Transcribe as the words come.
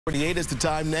48 is the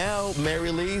time now. Mary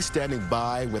Lee standing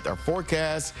by with our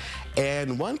forecast.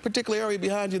 And one particular area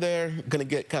behind you there going to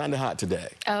get kind of hot today.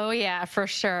 Oh, yeah, for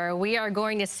sure. We are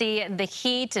going to see the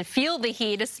heat and feel the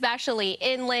heat, especially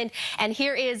inland. And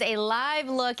here is a live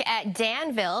look at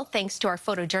Danville, thanks to our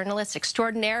photojournalist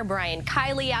extraordinaire, Brian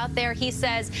Kiley out there. He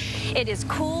says it is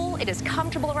cool, it is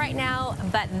comfortable right now,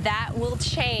 but that will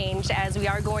change as we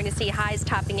are going to see highs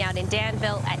topping out in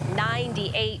Danville at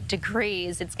 98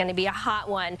 degrees. It's going to be a hot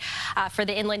one for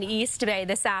the inland East Bay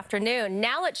this afternoon.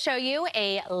 Now let's show you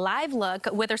a live look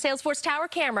with our Salesforce Tower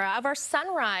camera of our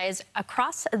sunrise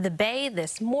across the bay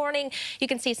this morning. You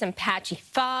can see some patchy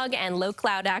fog and low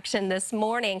cloud action this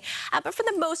morning. But for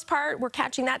the most part, we're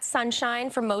catching that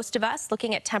sunshine for most of us,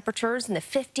 looking at temperatures in the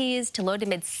 50s to low to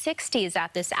mid 60s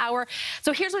at this hour.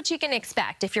 So here's what you can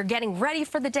expect. If you're getting ready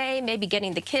for the day, maybe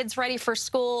getting the kids ready for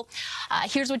school,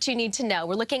 here's what you need to know.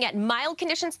 We're looking at mild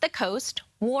conditions at the coast,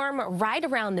 warm right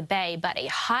around the bay, but a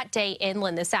hot day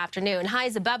inland this afternoon.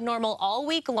 Highs above normal all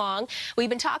week long. We've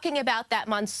been talking about that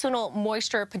monsoonal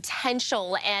moisture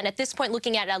potential, and at this point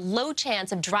looking at a low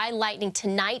chance of dry lightning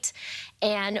tonight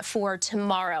and for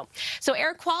tomorrow. So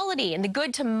air quality in the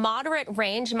good to moderate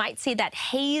range. Might see that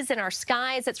haze in our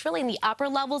skies. It's really in the upper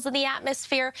levels of the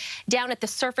atmosphere. Down at the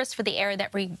surface for the air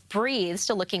that we breathe,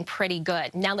 still looking pretty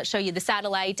good. Now let's show you the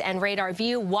satellite and radar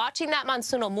view. Watching that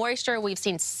monsoonal moisture, we've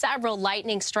seen several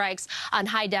lightning strikes on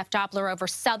high-def Doppler over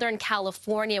Southern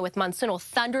California with monsoonal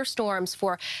thunderstorms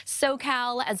for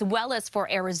SoCal as well as for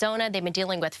Arizona. They've been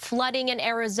dealing with flooding in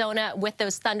Arizona with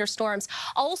those thunderstorms.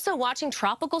 Also watching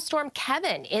Tropical Storm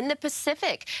Kevin in the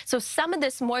Pacific. So some of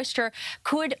this moisture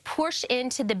could push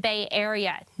into the Bay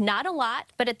Area. Not a lot,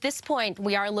 but at this point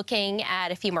we are looking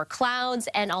at a few more clouds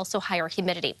and also higher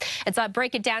humidity. It's a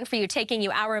break it down for you, taking you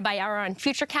hour by hour on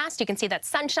Futurecast. You can see that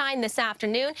sunshine this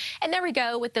afternoon. And there we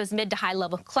go with those mid to high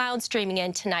level clouds streaming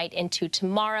in tonight into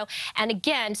tomorrow. And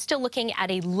again, still looking at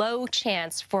a low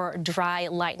chance for dry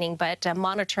lightning, but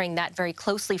monitoring that very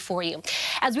closely for you.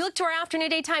 As we look to our afternoon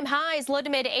daytime highs, low to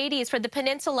mid 80s for the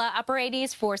peninsula, upper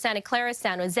 80s for Santa Clara,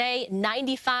 San Jose,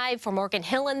 95 for Morgan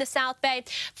Hill in the South Bay.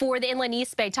 For the inland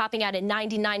East Bay, topping out at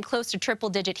 99, close to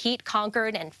triple-digit heat,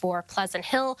 Concord, and for Pleasant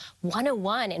Hill,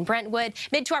 101 in Brentwood.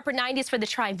 Mid to upper 90s for the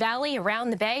Tri-Valley, around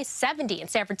the Bay, 70 in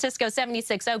San Francisco,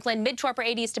 76 Oakland, mid to upper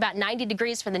 80s to about 90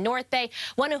 degrees for the North Bay,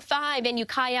 105 in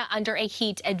Ukiah under a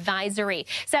heat advisory.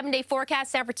 7-day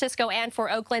forecast, San Francisco and for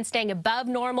Oakland staying above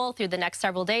normal through the next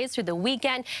several days through the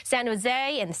weekend. San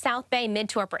Jose and South Bay, mid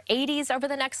to upper 80s over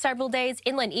the next several days.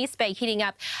 Inland East Bay heating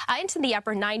up into the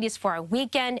upper 90s for our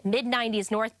weekend, mid 90s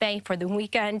North Bay for the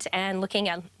weekend, and looking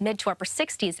at mid to upper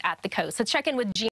 60s at the coast. So check in with G